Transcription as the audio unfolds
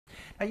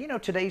Now, you know,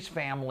 today's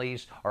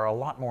families are a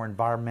lot more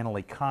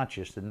environmentally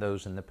conscious than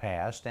those in the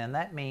past, and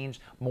that means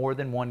more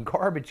than one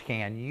garbage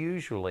can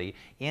usually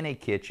in a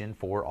kitchen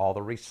for all the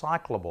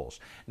recyclables.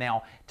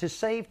 Now, to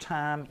save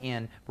time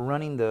in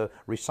running the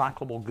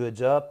recyclable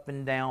goods up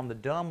and down the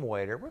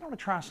dumbwaiter, we're going to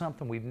try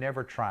something we've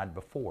never tried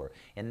before,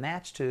 and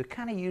that's to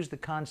kind of use the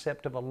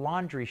concept of a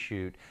laundry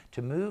chute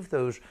to move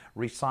those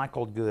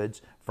recycled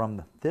goods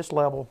from this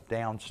level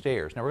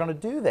downstairs. Now, we're going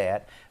to do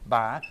that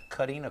by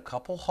cutting a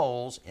couple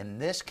holes in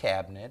this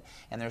cabinet,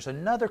 and there's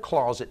another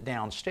closet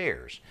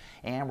downstairs,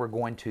 and we're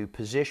going to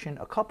position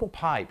a couple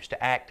pipes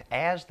to act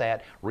as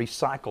that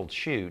recycled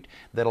chute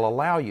that'll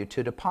allow you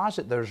to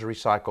deposit those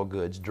recycled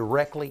goods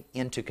directly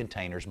into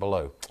containers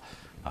below.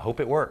 I hope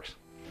it works.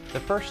 The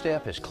first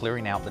step is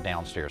clearing out the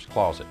downstairs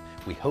closet.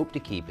 We hope to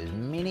keep as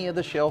many of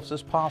the shelves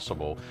as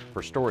possible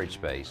for storage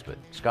space, but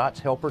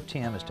Scott's helper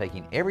Tim is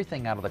taking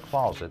everything out of the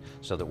closet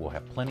so that we'll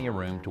have plenty of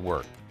room to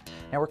work.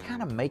 Now, we're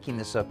kind of making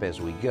this up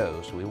as we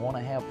go, so we want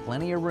to have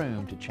plenty of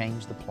room to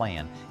change the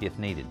plan if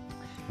needed.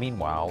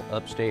 Meanwhile,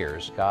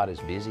 upstairs, Scott is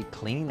busy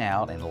cleaning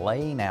out and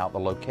laying out the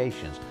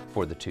locations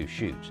for the two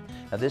chutes.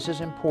 Now, this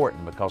is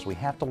important because we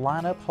have to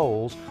line up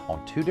holes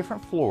on two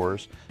different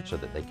floors so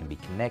that they can be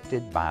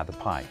connected by the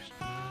pipes.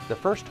 The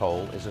first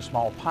hole is a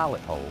small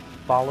pilot hole,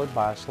 followed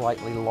by a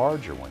slightly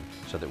larger one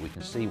so that we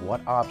can see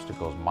what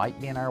obstacles might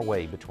be in our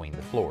way between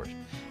the floors.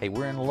 Hey,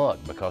 we're in luck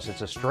because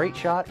it's a straight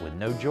shot with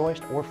no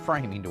joist or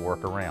framing to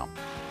work around.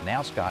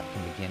 Now Scott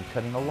can begin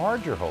cutting a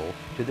larger hole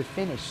to the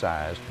finished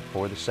size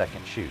for the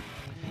second chute.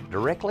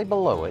 Directly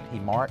below it, he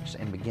marks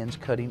and begins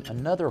cutting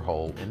another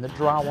hole in the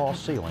drywall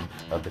ceiling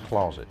of the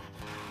closet.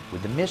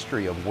 With the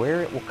mystery of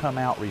where it will come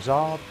out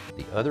resolved,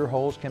 the other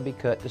holes can be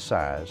cut to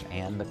size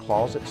and the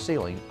closet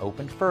ceiling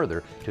opened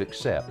further to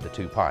accept the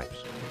two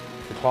pipes.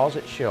 The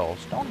closet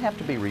shelves don't have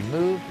to be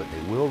removed, but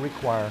they will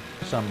require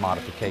some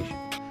modification.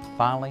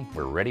 Finally,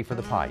 we're ready for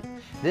the pipe.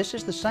 This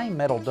is the same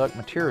metal duct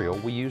material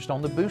we used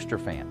on the booster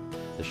fan.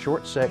 The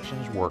short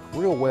sections work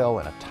real well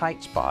in a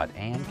tight spot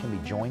and can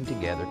be joined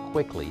together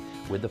quickly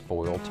with the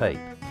foil tape.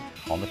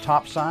 On the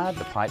top side,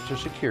 the pipes are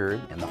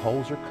secured and the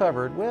holes are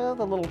covered with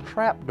a little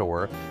trap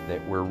door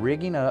that we're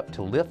rigging up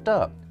to lift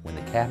up when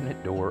the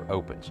cabinet door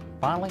opens.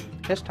 Finally,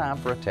 it's time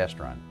for a test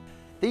run.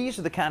 These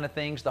are the kind of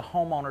things the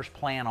homeowners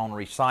plan on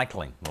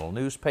recycling. Little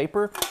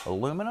newspaper,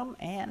 aluminum,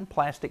 and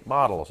plastic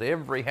bottles.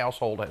 Every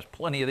household has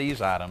plenty of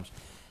these items.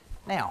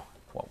 Now,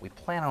 what we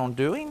plan on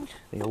doing,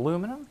 the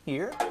aluminum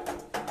here,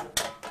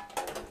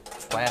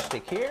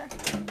 plastic here,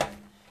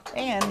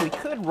 and we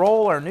could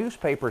roll our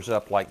newspapers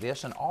up like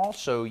this and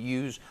also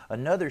use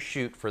another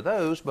chute for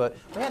those, but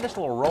we have this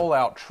little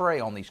roll-out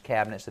tray on these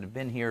cabinets that have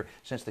been here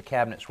since the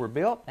cabinets were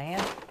built,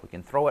 and we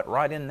can throw it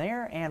right in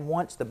there, and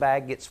once the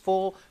bag gets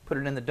full, put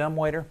it in the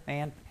dumbwaiter,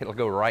 and it'll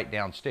go right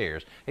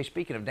downstairs. Hey,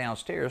 speaking of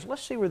downstairs,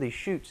 let's see where these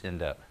chutes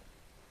end up.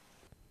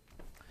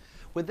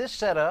 With this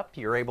setup,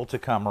 you're able to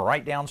come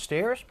right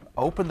downstairs,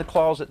 open the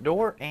closet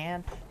door,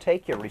 and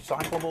take your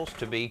recyclables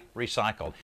to be recycled.